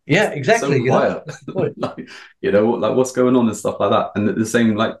this. Yeah, exactly. So quiet. Like what's going on and stuff like that. And the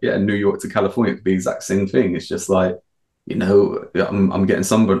same, New York to California could be the exact same thing. It's just like, I'm getting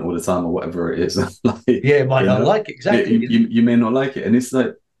sunburnt all the time or whatever it is. It might not like it, exactly. You may not like it, and it's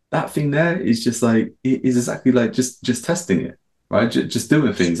like that thing there is just like it is exactly like just testing it, right? Just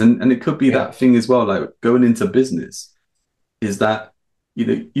doing things, and it could be that thing as well. Like going into business, is that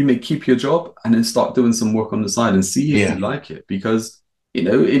you may keep your job and then start doing some work on the side and see if you like it, because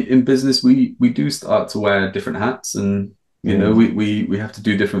in business we do start to wear different hats, and we have to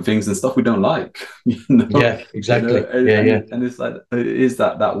do different things and stuff we don't like. Yeah, exactly. And it's like it is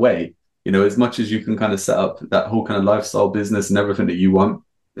that way. As much as you can kind of set up that whole kind of lifestyle business and everything that you want,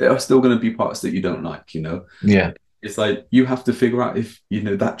 there are still going to be parts that you don't like. Yeah, it's like you have to figure out if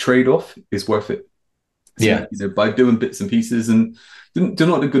that trade-off is worth it. Yeah. By doing bits and pieces. And do you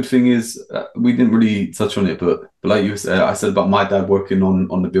know what the good thing is? We didn't really touch on it, but like you said, I said about my dad working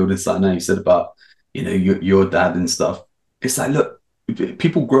on the building site. Now you said about your dad and stuff. It's like, look,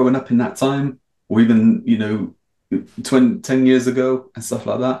 people growing up in that time, or even 10 years ago and stuff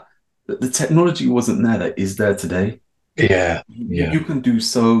like that. The technology wasn't there that is there today. Yeah. You can do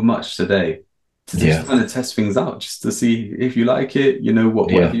so much today to just kind of test things out, just to see if you like it,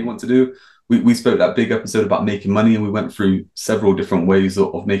 whatever you want to do. We spoke that big episode about making money, and we went through several different ways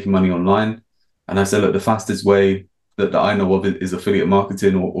of making money online. And I said, look, the fastest way that I know of is affiliate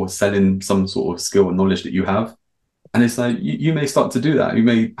marketing or selling some sort of skill and knowledge that you have. And it's like, you may start to do that. You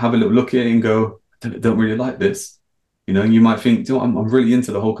may have a little look at it and go, don't really like this. You might think, I'm really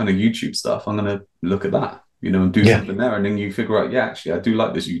into the whole kind of YouTube stuff. I'm going to look at that, and do something there. And then you figure out, actually, I do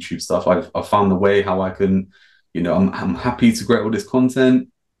like this YouTube stuff. I've found the way how I can, I'm happy to create all this content.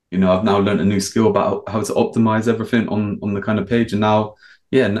 I've now learned a new skill about how to optimize everything on the kind of page. And now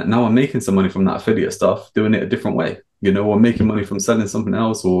I'm making some money from that affiliate stuff, doing it a different way, or making money from selling something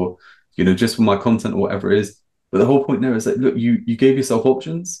else, or, just for my content or whatever it is. But the whole point there is that, look, you gave yourself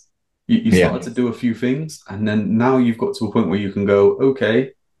options. You started to do a few things, and then now you've got to a point where you can go,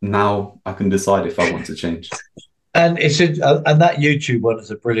 okay, now I can decide if I want to change. And and that YouTube one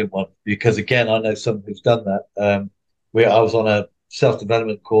is a brilliant one, because again, I know someone who's done that. Where I was on a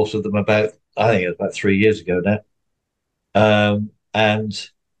self-development course with them I think it was about 3 years ago now. And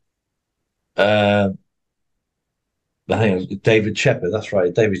I think it was David Shepard. That's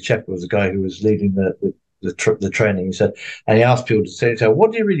right. David Shepard was the guy who was leading the training. He said, and he asked people to say,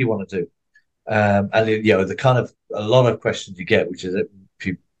 what do you really want to do? And the kind of a lot of questions you get, which is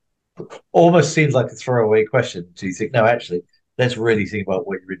almost seems like a throwaway question. So you think, no, actually, let's really think about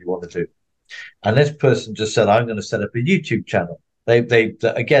what you really want to do. And this person just said, I'm going to set up a YouTube channel. They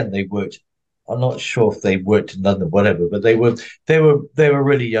worked. I'm not sure if they worked in London, whatever, but they were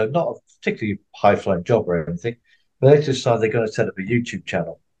really young, not a particularly high flying job or anything. But they just decided they're going to set up a YouTube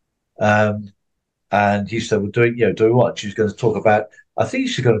channel. And he said, well, doing what? She's going to talk about, I think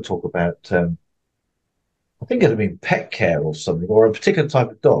she's going to talk about, I think it'd been pet care or something, or a particular type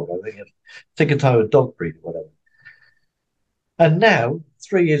of dog. I think a particular type of dog breed or whatever. And now,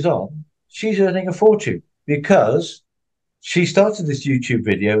 3 years on, she's earning a fortune because she started this YouTube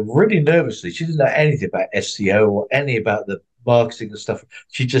video really nervously. She didn't know anything about SEO or any about the marketing and stuff.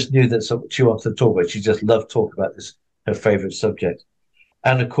 She just knew that something she wanted to talk about. She just loved talking about this, her favorite subject.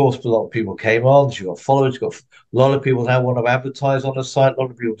 And of course, a lot of people came on. She got followers. She got a lot of people now want to advertise on her site. A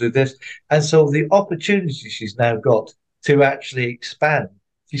lot of people do this. And so the opportunity she's now got to actually expand.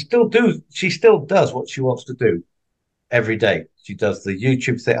 She still does what she wants to do every day. She does the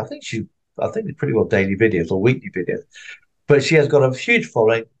YouTube thing. I think it's pretty well daily videos or weekly videos. But she has got a huge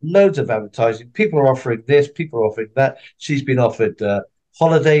following, loads of advertising. People are offering this, people are offering that. She's been offered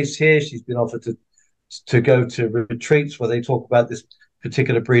holidays here. She's been offered to go to retreats where they talk about this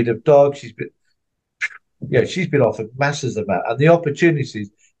particular breed of dog. She's been offered masses of that, and the opportunities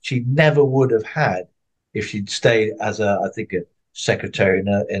she never would have had if she'd stayed as a secretary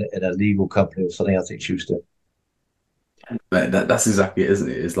in a legal company or something. I think she was doing. That's exactly it, isn't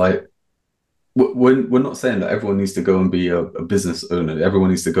it? It's like we're not saying that everyone needs to go and be a business owner. Everyone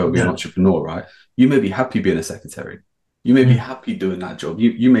needs to go and be an entrepreneur, right? You may be happy being a secretary. You may be happy doing that job.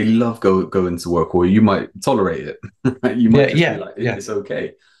 You may love going to work, or you might tolerate it. Right? You might be like, it's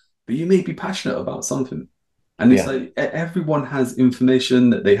okay. But you may be passionate about something. And it's like everyone has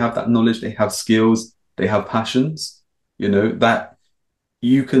information, that they have that knowledge, they have skills, they have passions, that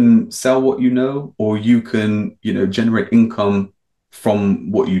you can sell what or you can, generate income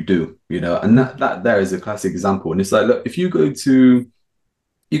from what you do, and that there is a classic example. And it's like, look, if you go to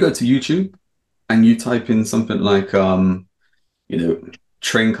YouTube and you type in something like,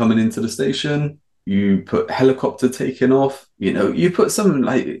 train coming into the station, you put helicopter taking off, you put something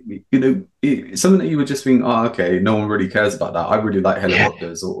like, something that you would just think, oh, okay, no one really cares about that. I really like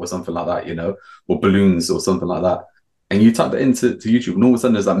helicopters or something like that, or balloons or something like that. And you type that into YouTube, and all of a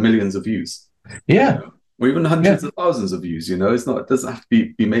sudden there's like millions of views. Yeah. Or even hundreds of thousands of views, it doesn't have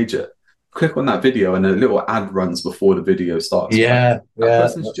to be major. Click on that video and a little ad runs before the video starts. Yeah. Right? That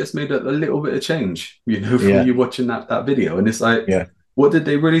person's just made a little bit of change, from you watching that video. And it's like, what did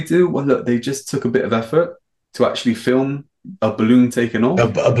they really do? Well, look, they just took a bit of effort to actually film a balloon taking off. A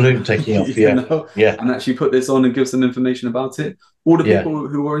balloon taking off, and actually put this on and give some information about it. All the people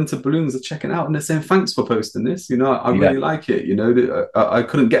who are into balloons are checking out and they're saying, thanks for posting this. I really like it. I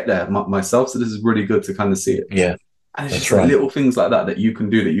couldn't get there myself, so this is really good to kind of see it. Yeah. And it's just like little things like that you can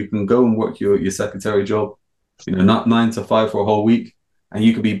do, that you can go and work your secretary job, not 9 to 5 for a whole week. and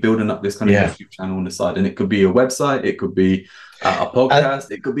you could be building up this kind of YouTube channel on the side, and it could be a website, it could be a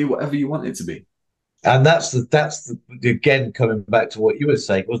podcast, it could be whatever you want it to be. And that's again coming back to what you were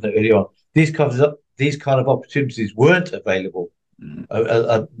saying, wasn't it, earlier on? These kind of opportunities weren't available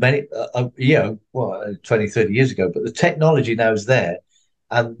many 20, 30 years ago, but the technology now is there,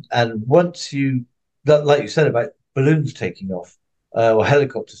 and once you, like you said about balloons taking off or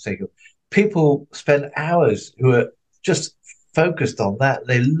helicopters taking off, people spend hours who are just focused on that.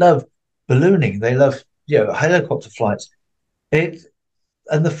 They love ballooning, they love helicopter flights. And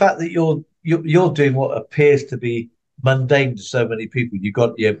the fact that you're doing what appears to be mundane to so many people. You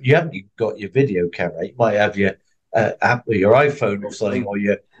haven't even got your video camera. You might have your app or your iPhone or something, or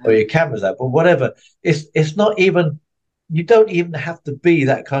your camera's app, or whatever. It's not even. You don't even have to be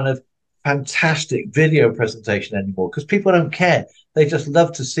that kind of fantastic video presentation anymore, because people don't care. They just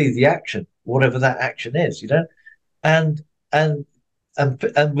love to see the action, whatever that action is, and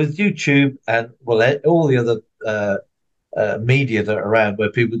with YouTube and all the other media that are around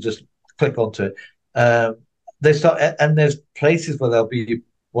where people just click onto it. They start, and there's places where they'll be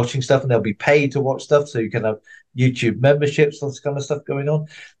watching stuff and they'll be paid to watch stuff. So you can have YouTube memberships, all this kind of stuff going on.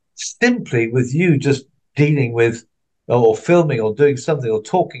 Simply with you just dealing with or filming or doing something or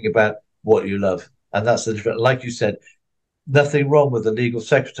talking about what you love. And that's the difference. Like you said, nothing wrong with the legal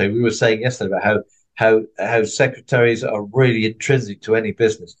secretary. We were saying yesterday about how secretaries are really intrinsic to any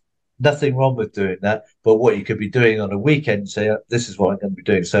business. Nothing wrong with doing that. But what you could be doing on a weekend, say, this is what I'm going to be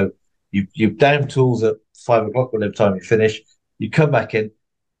doing. So you down tools at 5 o'clock, whatever time you finish. You come back in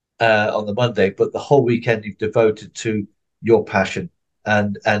on the Monday, but the whole weekend you've devoted to your passion,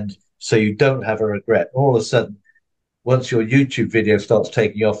 and so you don't have a regret. All of a sudden, once your YouTube video starts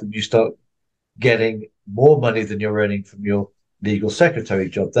taking off and you start getting more money than you're earning from your legal secretary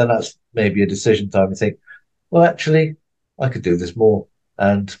job, then that's maybe a decision time. You think, well, actually, I could do this more,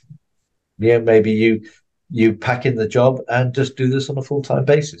 and maybe you pack in the job and just do this on a full-time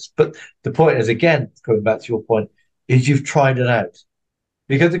basis. But the point is, again, coming back to your point, is you've tried it out.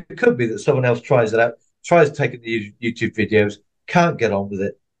 Because it could be that someone else tries it out, tries taking the YouTube videos, can't get on with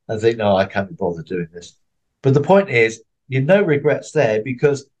it, and think, no, I can't be bothered doing this. But the point is, no regrets there,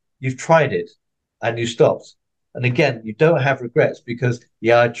 because you've tried it and you stopped. And again, you don't have regrets because,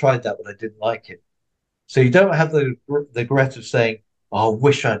 I tried that, but I didn't like it. So you don't have the regret of saying, oh, I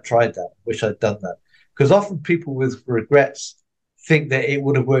wish I'd tried that, wish I'd done that. Because often people with regrets think that it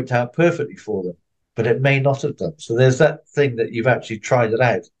would have worked out perfectly for them, but it may not have done. So there's that thing that you've actually tried it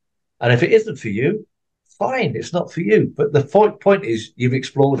out. And if it isn't for you, fine, it's not for you. But the point is you've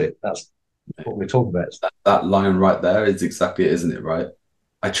explored it. That's what we're talking about. That line right there is exactly it, isn't it, right?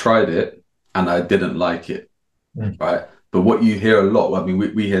 I tried it and I didn't like it, right? But what you hear a lot, I mean,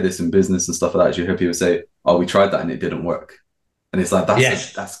 we hear this in business and stuff like that, you hear people say, oh, we tried that and it didn't work. And it's like,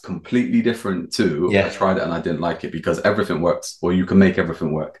 that's completely different to, I tried it and I didn't like it, because everything works, or you can make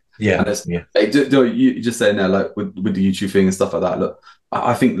everything work. Yeah. And you just saying there, like with the YouTube thing and stuff like that, look,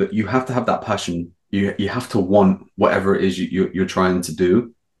 I think that you have to have that passion. You have to want whatever it is you're trying to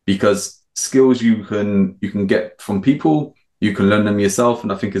do, because skills you can get from people, you can learn them yourself.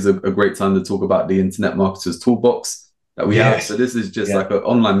 And I think it's a great time to talk about the Internet Marketers Toolbox that we have. So this is just like an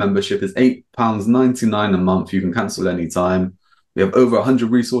online membership. It's £8.99 a month. You can cancel anytime. We have over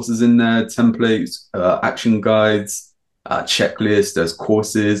 100 resources in there, templates, action guides, checklists, there's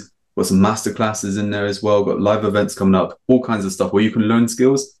courses, got some masterclasses in there as well, got live events coming up, all kinds of stuff where you can learn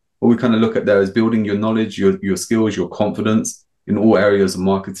skills. What we kind of look at there is building your knowledge, your skills, your confidence in all areas of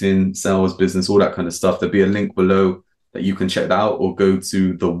marketing, sales, business, all that kind of stuff. There'll be a link below that you can check that out, or go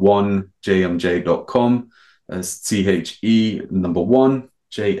to the1jmj.com. That's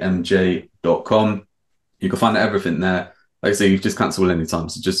THE1JMJ.com. You can find everything there. Like I say, you just cancel anytime.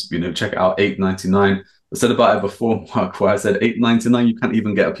 So just, check it out, $8.99. I said about it before, Mark, where I said $8.99, you can't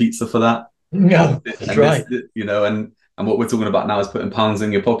even get a pizza for that. No, that's right. And what we're talking about now is putting pounds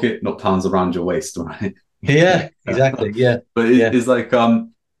in your pocket, not pounds around your waist, right? Yeah, exactly. Yeah. But it's like,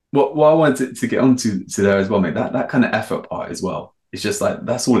 what I wanted to get onto there as well, mate, that kind of effort part as well. It's just like,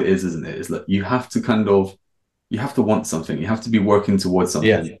 that's all it is, isn't it? It's like, you have to want something. You have to be working towards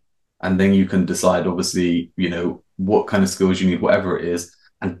something. Yeah. And then you can decide, obviously, what kind of skills you need, whatever it is.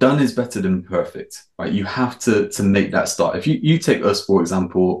 And done is better than perfect, right? You have to make that start. If you take us, for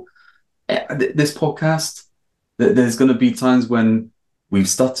example, this podcast, there's going to be times when we've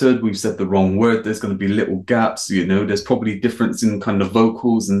stuttered, we've said the wrong word, there's going to be little gaps, there's probably difference in kind of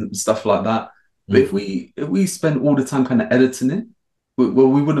vocals and stuff like that. But if we spend all the time kind of editing it, we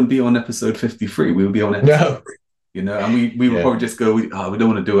wouldn't be on episode 53. We would be on episode 3, and we would probably just go, we don't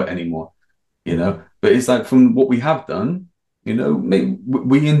want to do it anymore, But it's like, from what we have done, You know, maybe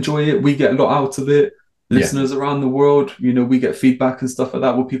we enjoy it. We get a lot out of it. Yeah, Listeners around the world, you know, we get feedback and stuff like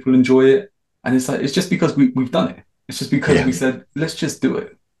that where people enjoy it. And it's like, it's just because we've done it. It's just because yeah, we said, let's just do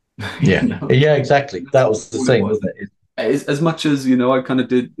it. yeah, You know, yeah. Exactly. that's That was the all it thing, was. wasn't it? As much as, you know, I kind of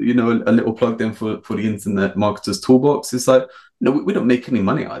did, you know, a little plug then for the Internet Marketers Toolbox. It's like, no, we don't make any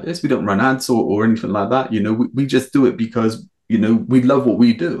money out of this. We don't run ads or anything like that. You know, we just do it because, you know, we love what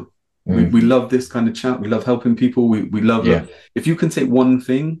we do. We Mm, love this kind of chat. We love helping people. We love yeah, that. If you can take one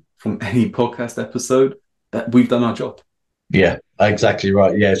thing from any podcast episode, that we've done our job. yeah. Exactly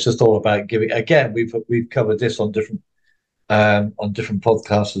right. Yeah, it's just all about giving. Again, we've covered this on different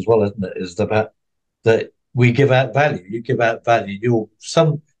podcasts as well, isn't it? Is about that we give out value. You give out value. You'll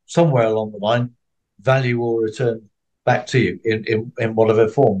somewhere along the line, value will return back to you in whatever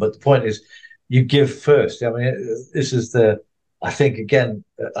form. But the point is, you give first. I mean, this is the. I think again,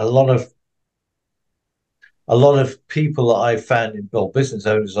 a lot of people that I've found in business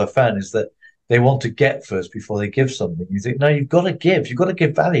owners I've found is that they want to get first before they give something. You think, no, you've got to give. You've got to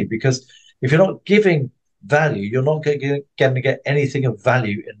give value because if you're not giving value, you're not going to get anything of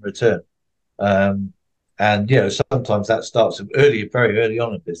value in return. Um, and sometimes that starts early, very early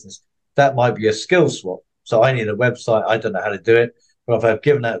on in business. That might be a skill swap. So I need a website. I don't know how to do it, but if I've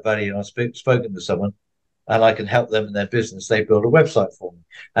given that value and I've spoken to someone, and I can help them in their business, they build a website for me,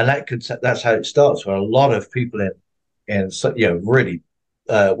 and that's how it starts. For a lot of people in really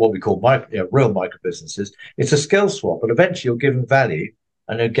what we call real micro businesses, it's a skill swap, but eventually you're giving value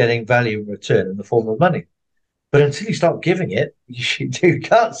and you're getting value in return in the form of money. But until you start giving it, you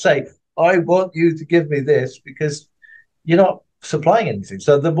can't say, I want you to give me this because you're not supplying anything.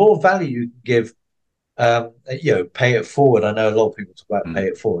 So the more value you can give, pay it forward. I know a lot of people talk about pay Mm.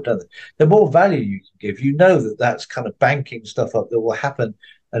 it forward, don't they? The more value you can give, you know that that's kind of banking stuff up that will happen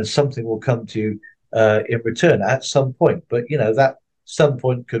and something will come to you in return at some point. But, that some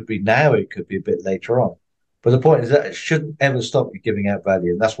point could be now, it could be a bit later on. But the point is that it shouldn't ever stop you giving out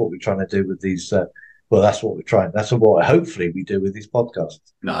value. And that's what we're trying to do with these. Well, that's what we're trying. That's what hopefully we do with these podcasts.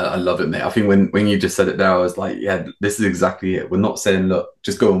 No, I love it, mate. I think when you just said it there, I was like, yeah, this is exactly it. We're not saying, look,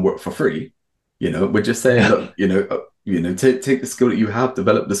 just go and work for free. You know, we're just saying, Yeah. look, take the skill that you have,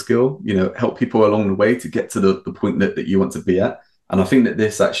 develop the skill, you know, help people along the way to get to the point that you want to be at. And I think that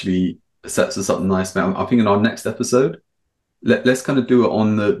this actually sets us up nice, man. I think in our next episode, let's kind of do it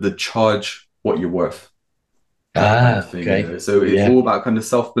on the charge what you're worth, that kind of thing, you Okay. know. So it's Yeah. all about kind of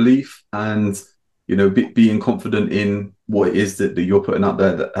self-belief and, you know, being confident in what it is that you're putting out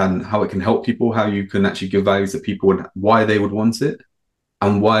there and how it can help people, how you can actually give value to people and why they would want it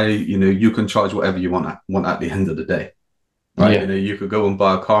and why, you know, you can charge whatever you want at the end of the day, right? You Yeah. know, you could go and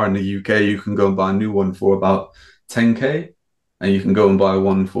buy a car in the UK, you can go and buy a new one for about 10K and you can go and buy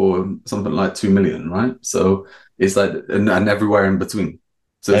one for something like 2 million, right? So it's like, and everywhere in between.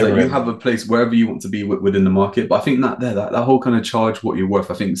 So it's like you have Everyone. a place wherever you want to be within the market. But I think that whole kind of charge what you're worth,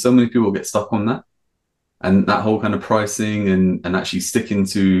 I think so many people get stuck on that and that whole kind of pricing and actually sticking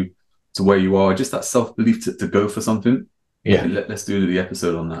to where you are, just that self belief to go for something. Yeah. Let's do the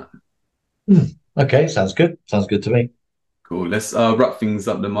episode on that. Hmm. Okay. Sounds good. Sounds good to me. Cool. Let's wrap things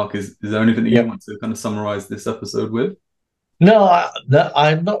up then, Mark. Is there anything that you Yep. want to kind of summarize this episode with? No,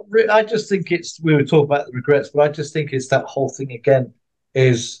 I'm not. I just think we were talking about the regrets, but I just think it's that whole thing again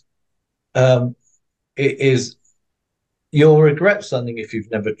is um, it is you'll regret something if you've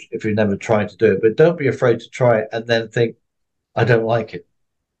never tried to do it, but don't be afraid to try it and then think I don't like it.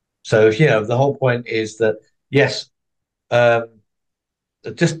 So the whole point is that yes, um,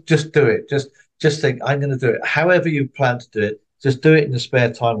 just do it. Just think I'm going to do it. However you plan to do it, just do it in your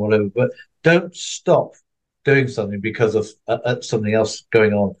spare time, whatever. But don't stop doing something because of something else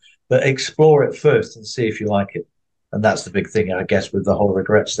going on. But explore it first and see if you like it. And that's the big thing, I guess, with the whole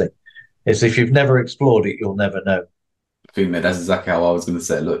regrets thing. Is if you've never explored it, you'll never know. I think that that's exactly how I was going to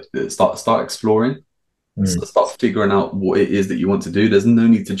say. Look, start exploring, Mm. start figuring out what it is that you want to do. There's no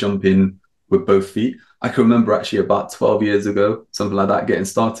need to jump in with both feet. I can remember actually about 12 years ago, something like that, getting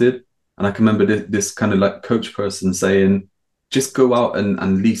started. And I can remember this kind of like coach person saying, just go out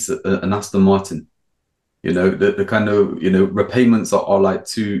and lease an Aston Martin. You know, the kind of, you know, repayments are like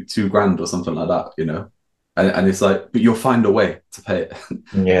two grand or something like that, you know. And it's like, but you'll find a way to pay it. And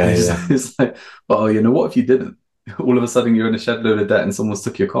Yeah, yeah, it's like, but oh, you know, what if you didn't? All of a sudden you're in a shed load of debt and someone's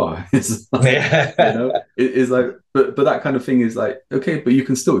took your car. It's like, you yeah, know, it's like, but that kind of thing is like, okay, but you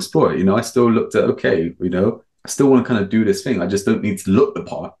can still explore it. You know, I still looked at, okay, you know, I still want to kind of do this thing. I just don't need to look the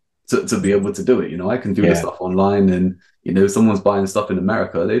part to be able to do it. You know, I can do the yeah. stuff online and, you know, someone's buying stuff in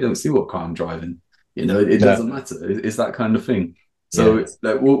America, they don't see what car I'm driving. You know, it No, doesn't matter. It's that kind of thing. yeah, So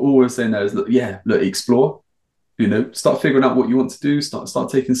like all we're saying there is, look, yeah, look, explore, start figuring out what you want to do, start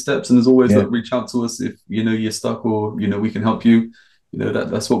taking steps. And as always, Yeah. reach out to us if you're stuck, or we can help you.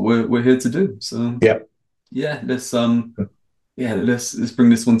 That's what we're here to do. So Yeah. yeah, let's bring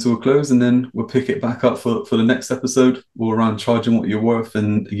this one to a close, and then we'll pick it back up for the next episode, all around charging what you're worth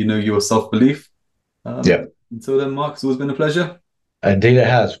and your self-belief. Yeah. Until then, Mark, it's always been a pleasure. Indeed, it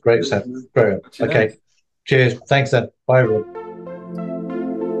has. Great stuff. Brilliant. Okay. Cheers. Thanks then. Bye, everyone.